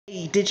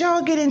Hey, did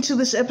y'all get into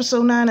this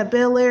episode 9 of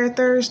Bel-Air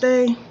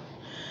Thursday?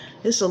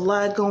 There's a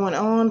lot going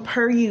on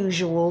per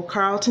usual.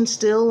 Carlton's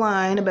still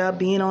lying about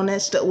being on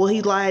that stuff. Well,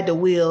 he lied to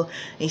Will,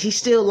 and he's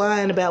still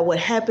lying about what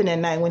happened that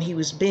night when he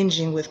was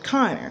binging with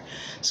Connor.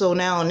 So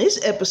now on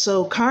this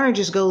episode, Connor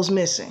just goes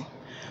missing.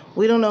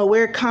 We don't know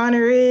where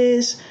Connor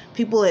is.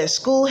 People at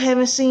school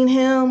haven't seen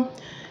him.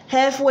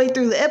 Halfway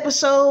through the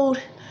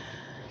episode,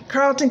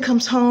 Carlton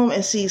comes home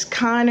and sees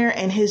Connor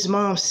and his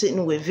mom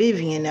sitting with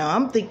Vivian. Now,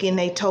 I'm thinking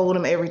they told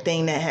her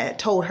everything that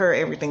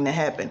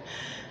happened.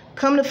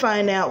 Come to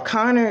find out,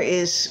 Connor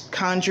is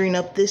conjuring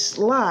up this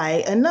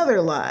lie, another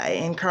lie,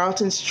 and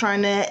Carlton's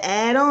trying to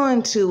add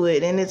on to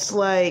it. And it's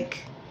like,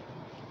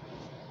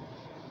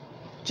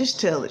 just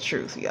tell the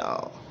truth,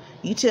 y'all.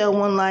 You tell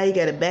one lie, you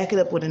got to back it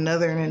up with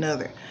another and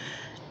another.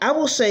 I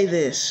will say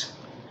this.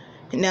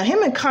 Now,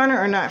 him and Connor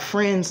are not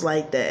friends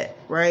like that,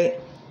 right?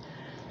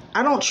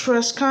 I don't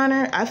trust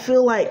Connor. I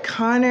feel like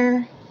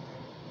Connor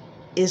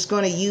is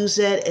going to use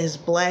that as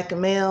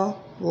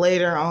blackmail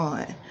later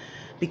on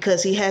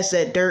because he has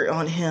that dirt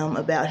on him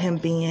about him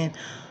being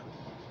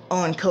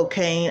on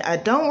cocaine. I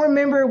don't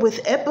remember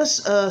with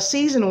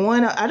season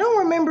 1. I don't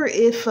remember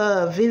if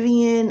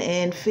Vivian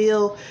and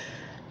Phil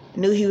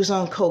knew he was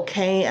on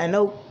cocaine. I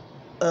know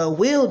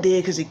Will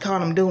did because he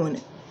caught him doing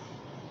it.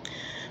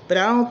 But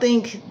I don't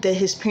think that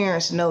his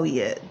parents know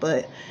yet.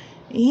 But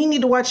he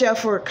need to watch out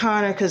for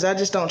Connor because I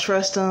just don't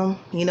trust him.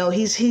 You know,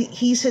 he's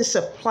his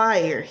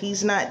supplier.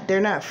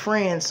 They're not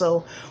friends.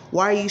 So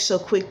why are you so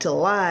quick to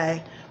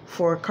lie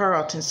for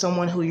Carlton,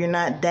 someone who you're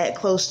not that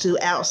close to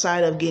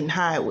outside of getting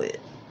high with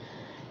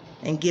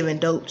and giving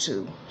dope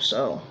to?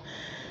 So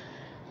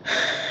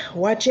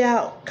watch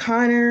out,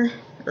 Connor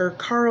or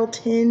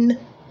Carlton.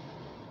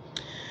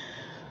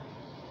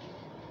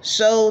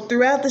 So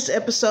throughout this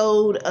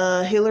episode,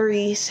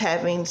 Hillary's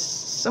having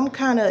some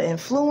kind of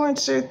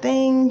influencer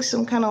thing,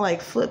 some kind of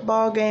like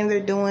football game they're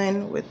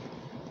doing with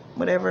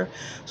whatever.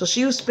 So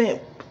she was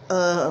spent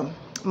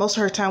most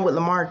of her time with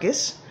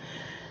LaMarcus,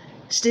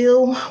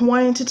 still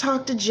wanting to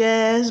talk to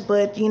Jazz,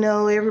 but you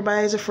know,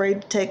 everybody's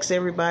afraid to text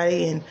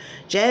everybody. And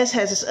Jazz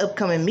has this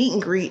upcoming meet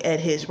and greet at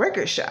his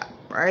record shop,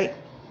 right?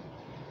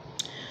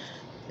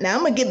 Now,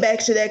 I'm going to get back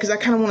to that because I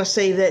kind of want to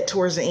save that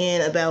towards the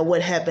end about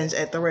what happens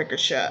at the record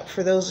shop.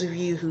 For those of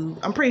you who,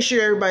 I'm pretty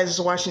sure everybody's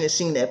just watching this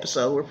seen the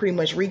episode. We're pretty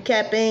much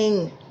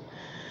recapping.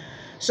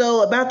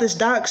 So, about this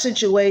Doc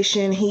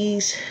situation,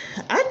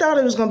 I thought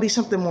it was going to be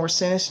something more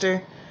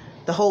sinister.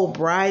 The whole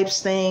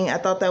bribes thing, I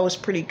thought that was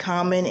pretty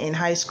common in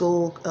high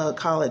school,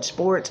 college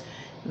sports,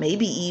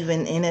 maybe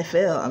even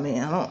NFL. I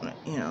mean, I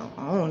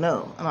don't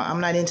know.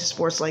 I'm not into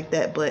sports like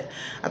that, but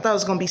I thought it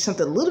was going to be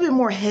something a little bit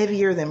more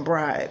heavier than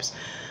bribes.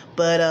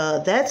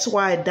 But that's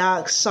why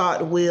Doc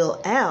sought Will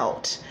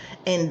out.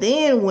 And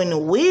then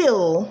when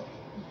Will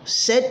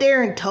sat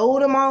there and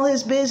told him all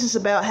his business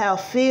about how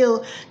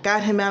Phil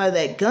got him out of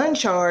that gun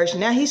charge,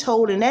 now he's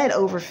holding that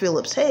over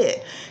Philip's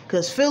head.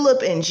 Because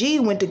Philip and G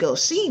went to go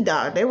see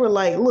Doc. They were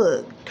like,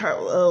 look,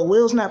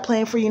 Will's not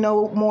playing for you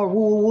no more,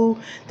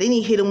 woo-woo-woo. Then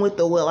he hit him with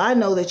the, well, I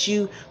know that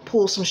you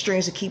pulled some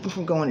strings to keep him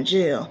from going to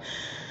jail.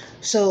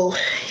 So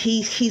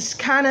he's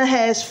kind of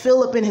has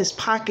Philip in his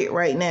pocket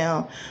right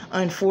now,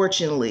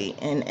 unfortunately.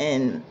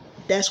 And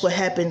that's what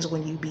happens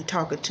when you be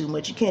talking too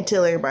much. You can't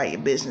tell everybody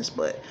your business,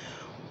 but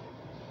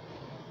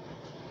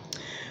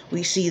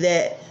we see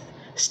that.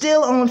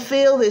 Still on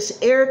Phil, this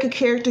Erica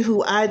character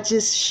who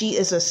she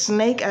is a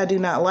snake. I do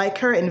not like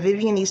her, and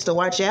Vivian needs to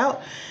watch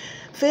out.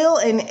 Phil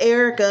and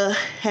Erica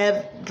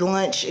have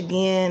lunch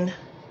again.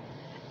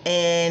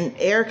 And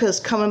Erica's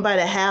coming by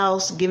the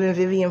house, giving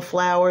Vivian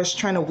flowers,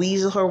 trying to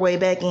weasel her way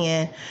back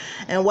in.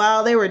 And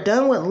while they were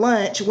done with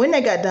lunch, when they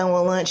got done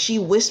with lunch, she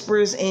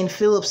whispers in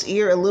Philip's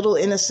ear a little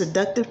in a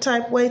seductive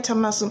type way,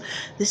 talking about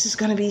this is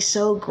going to be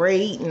so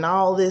great and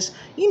all this.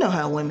 You know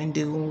how women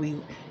do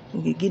when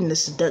you're getting the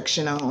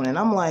seduction on. And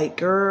I'm like,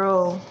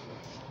 girl,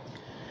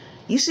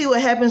 you see what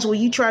happens when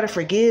you try to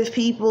forgive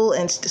people.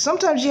 And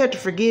sometimes you have to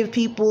forgive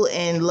people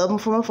and love them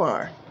from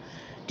afar.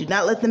 Do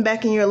not let them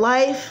back in your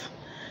life.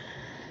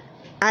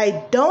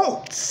 I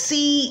don't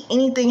see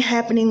anything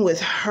happening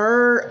with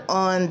her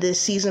on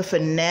this season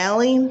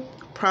finale.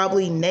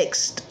 Probably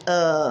next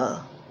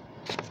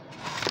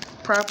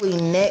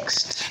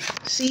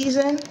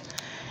season.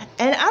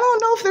 And I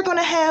don't know if they're going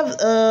to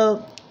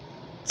have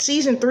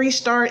season 3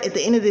 start at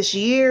the end of this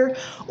year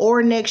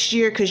or next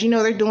year, because you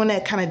know they're doing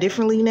that kind of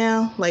differently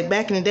now. Like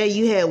back in the day,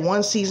 you had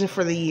one season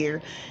for the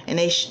year, and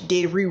they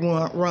did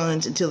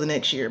reruns until the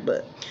next year.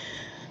 But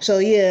so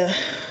yeah,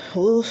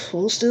 we'll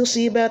still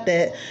see about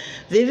that.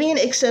 Vivian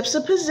accepts the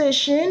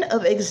position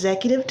of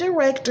executive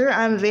director.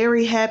 I'm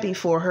very happy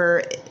for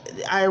her.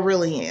 I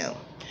really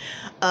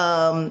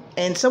am.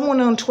 And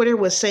someone on Twitter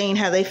was saying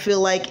how they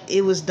feel like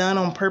it was done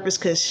on purpose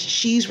because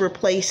she's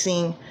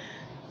replacing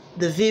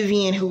the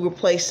Vivian who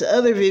replaced the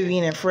other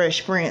Vivian in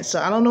Fresh Prince.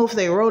 So I don't know if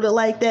they wrote it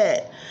like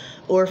that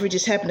or if it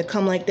just happened to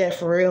come like that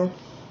for real.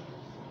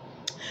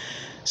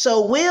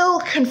 So Will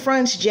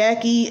confronts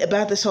Jackie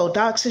about this whole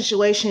Doc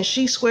situation.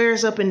 She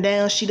swears up and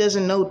down she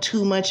doesn't know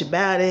too much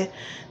about it.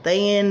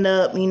 They end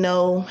up,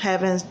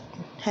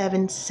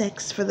 having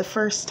sex for the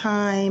first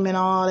time and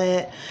all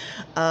that.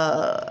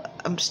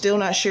 I'm still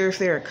not sure if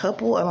they're a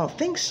couple. I don't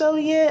think so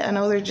yet. I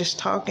know they're just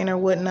talking or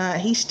whatnot.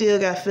 He still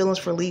got feelings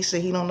for Lisa.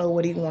 He don't know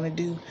what he want to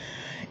do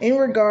in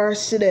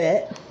regards to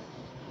that.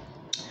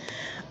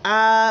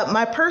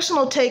 My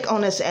personal take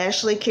on this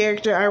Ashley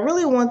character, I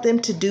really want them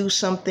to do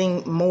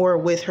something more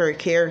with her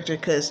character,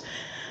 because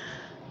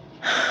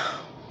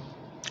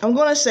I'm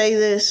going to say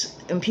this,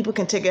 and people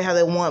can take it how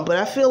they want, but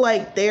I feel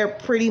like they're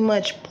pretty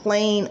much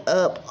playing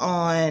up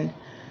on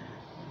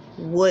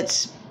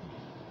what's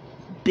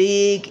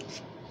big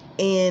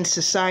in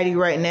society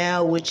right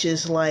now, which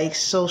is like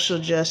social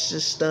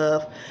justice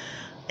stuff.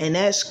 And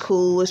that's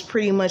cool. It's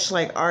pretty much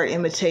like art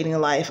imitating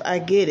life. I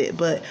get it.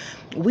 But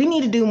we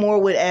need to do more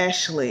with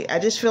Ashley. I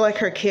just feel like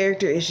her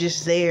character is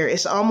just there.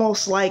 It's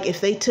almost like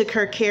if they took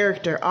her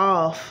character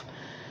off,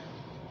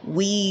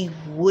 we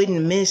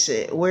wouldn't miss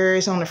it.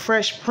 Whereas on The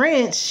Fresh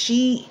Prince,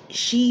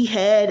 she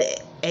had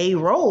a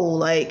role.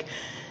 Like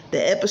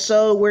the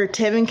episode where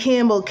Tevin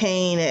Campbell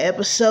came, the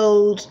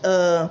episode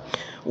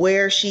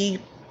where the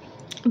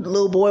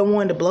little boy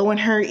wanted to blow in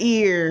her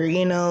ear,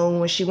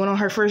 when she went on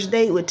her first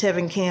date with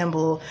Tevin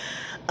Campbell.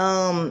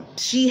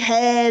 She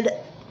had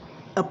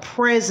a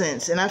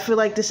presence, and I feel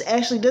like this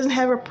actually doesn't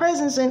have a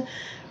presence. And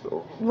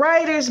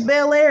writers,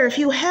 Bel-Air, if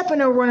you happen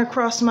to run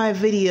across my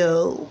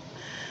video,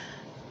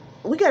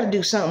 we got to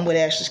do something with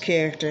Ashley's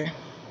character.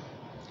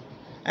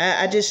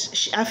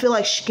 I feel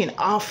like she can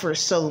offer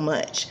so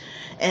much,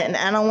 and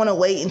I don't want to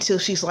wait until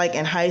she's like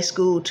in high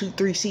school,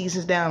 2-3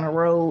 seasons down the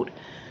road,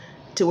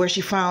 to where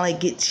she finally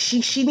gets,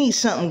 she needs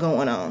something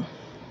going on.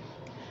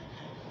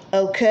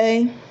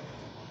 Okay.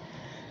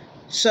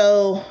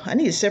 So I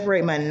need to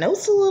separate my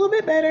notes a little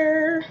bit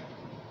better.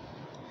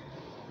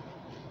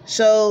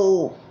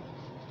 So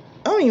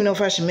I don't even know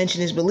if I should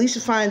mention this, but Lisa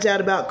finds out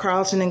about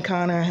Carlton and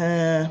Connor.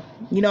 I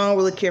don't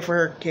really care for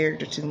her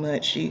character too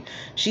much.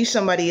 She's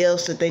somebody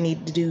else that they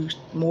need to do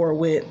more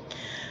with.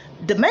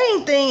 The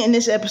main thing in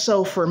this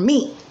episode for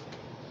me,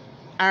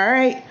 all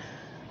right,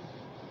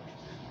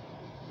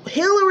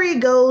 Hillary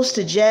goes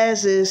to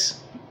Jazz's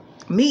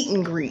meet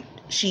and greet.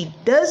 She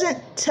doesn't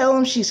tell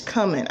him she's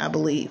coming, I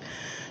believe.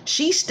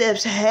 She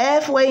steps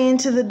halfway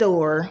into the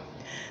door,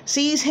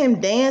 sees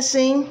him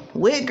dancing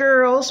with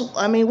girls.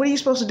 I mean, what are you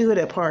supposed to do at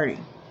that party?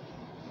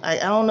 I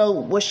don't know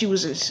what she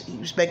was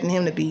expecting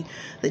him to be.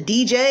 The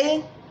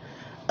DJ?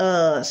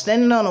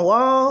 Standing on a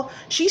wall.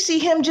 She see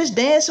him just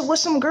dancing with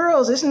some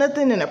girls. It's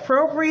nothing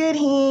inappropriate.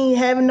 He ain't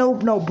having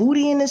no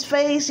booty in his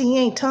face. He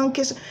ain't tongue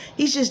kissing.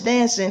 He's just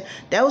dancing.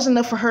 That was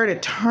enough for her to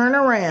turn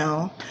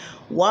around,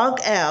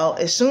 walk out.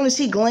 As soon as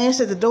he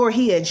glanced at the door,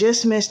 he had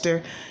just missed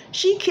her.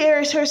 She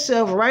carries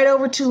herself right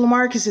over to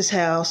LaMarcus's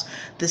house.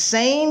 The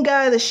same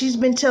guy that she's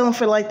been telling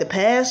for like the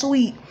past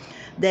week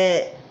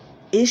that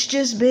it's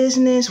just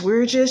business.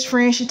 We're just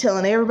friends. She's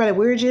telling everybody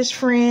we're just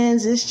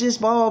friends. It's just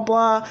blah,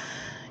 blah, blah.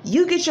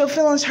 You get your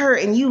feelings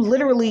hurt and you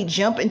literally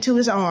jump into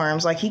his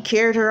arms like he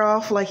carried her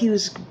off, like he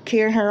was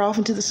carrying her off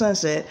into the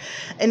sunset.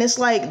 And it's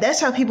like, that's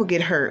how people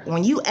get hurt.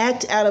 When you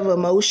act out of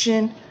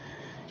emotion,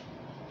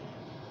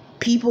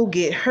 people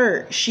get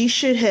hurt. She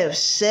should have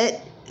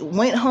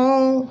went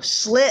home,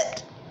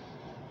 slept,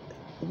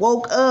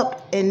 woke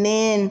up, and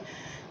then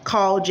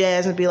called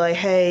Jazz and be like,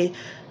 hey,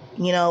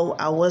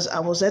 I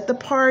was at the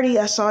party.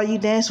 I saw you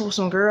dancing with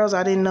some girls.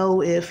 I didn't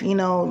know if,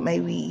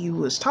 maybe you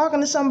was talking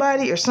to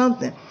somebody or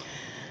something.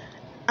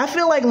 I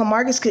feel like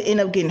LaMarcus could end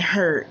up getting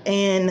hurt.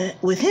 And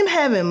with him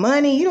having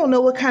money, you don't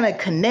know what kind of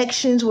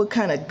connections, what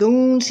kind of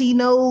goons he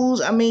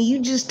knows. I mean, you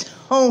just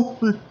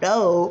don't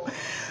know.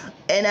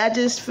 And I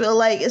just feel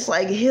like it's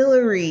like,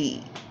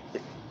 Hillary,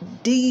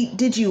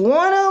 did you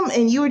want him?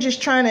 And you were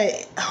just trying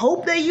to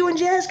hope that you and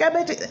Jazz got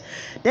back to...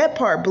 That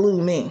part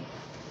blew me.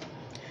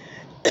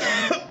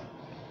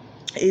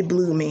 It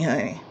blew me,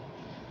 honey.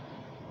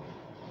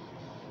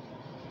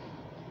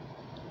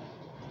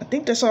 I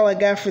think that's all I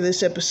got for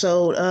this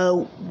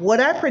episode. What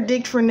I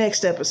predict for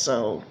next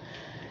episode,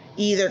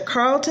 either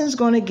Carlton's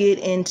going to get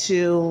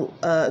into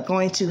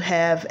going to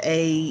have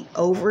a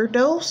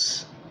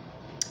overdose,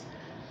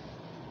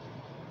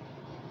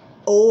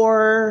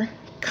 or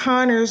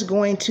Connor's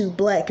going to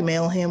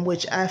blackmail him,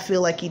 which I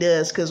feel like he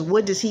does, because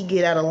what does he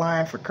get out of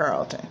line for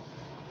Carlton?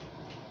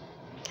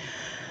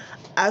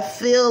 I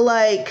feel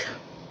like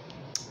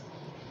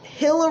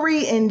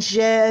Hillary and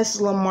Jazz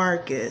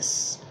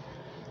LaMarcus,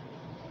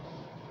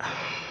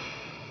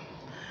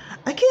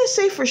 I can't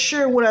say for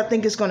sure what I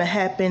think is going to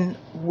happen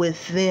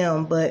with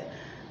them, but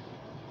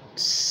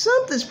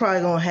something's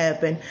probably going to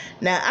happen.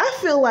 Now, I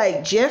feel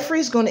like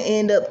Jeffrey's going to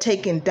end up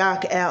taking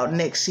Doc out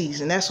next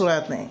season. That's what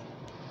I think.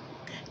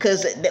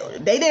 Because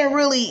they didn't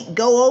really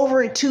go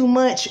over it too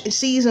much in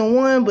season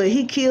 1, but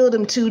he killed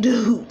them 2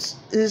 dudes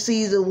in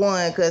season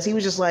 1 because he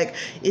was just like,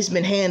 it's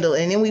been handled.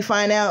 And then we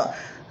find out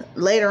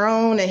later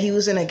on that he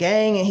was in a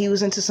gang and he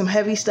was into some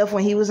heavy stuff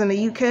when he was in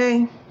the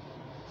UK.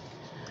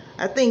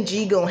 I think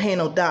G gonna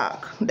handle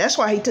Doc. That's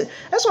why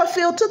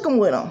Phil took him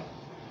with him.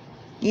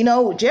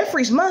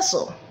 Jeffrey's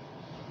muscle.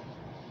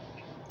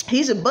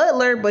 He's a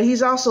butler, but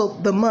he's also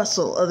the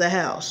muscle of the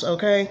house,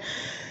 okay?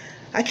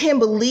 I can't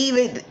believe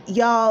it,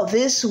 y'all.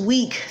 This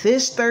week,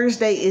 this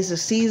Thursday is the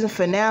season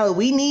finale.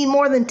 We need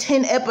more than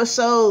 10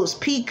 episodes.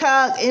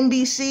 Peacock,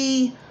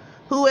 NBC,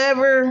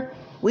 whoever.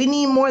 We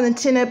need more than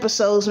 10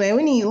 episodes, man.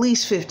 We need at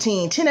least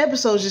 15. 10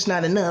 episodes is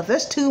not enough.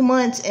 That's 2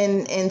 months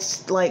and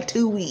like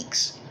 2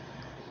 weeks.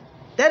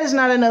 That is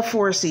not enough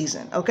for a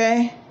season,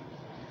 okay?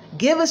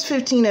 Give us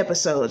 15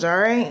 episodes, all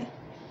right?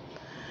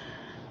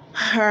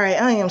 All right,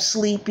 I am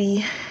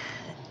sleepy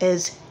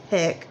as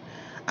heck.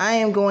 I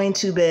am going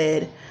to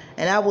bed.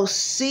 And I will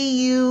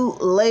see you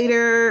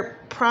later.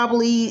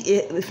 Probably,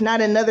 if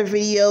not another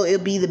video,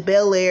 it'll be the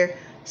Bel-Air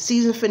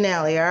season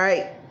finale, all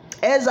right?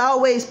 As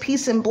always,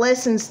 peace and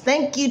blessings.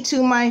 Thank you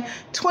to my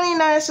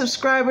 29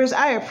 subscribers.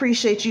 I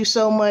appreciate you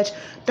so much.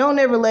 Don't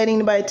ever let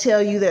anybody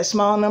tell you that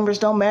small numbers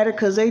don't matter,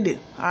 because they do.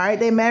 All right,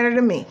 they matter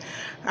to me.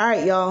 All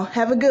right, y'all.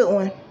 Have a good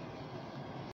one.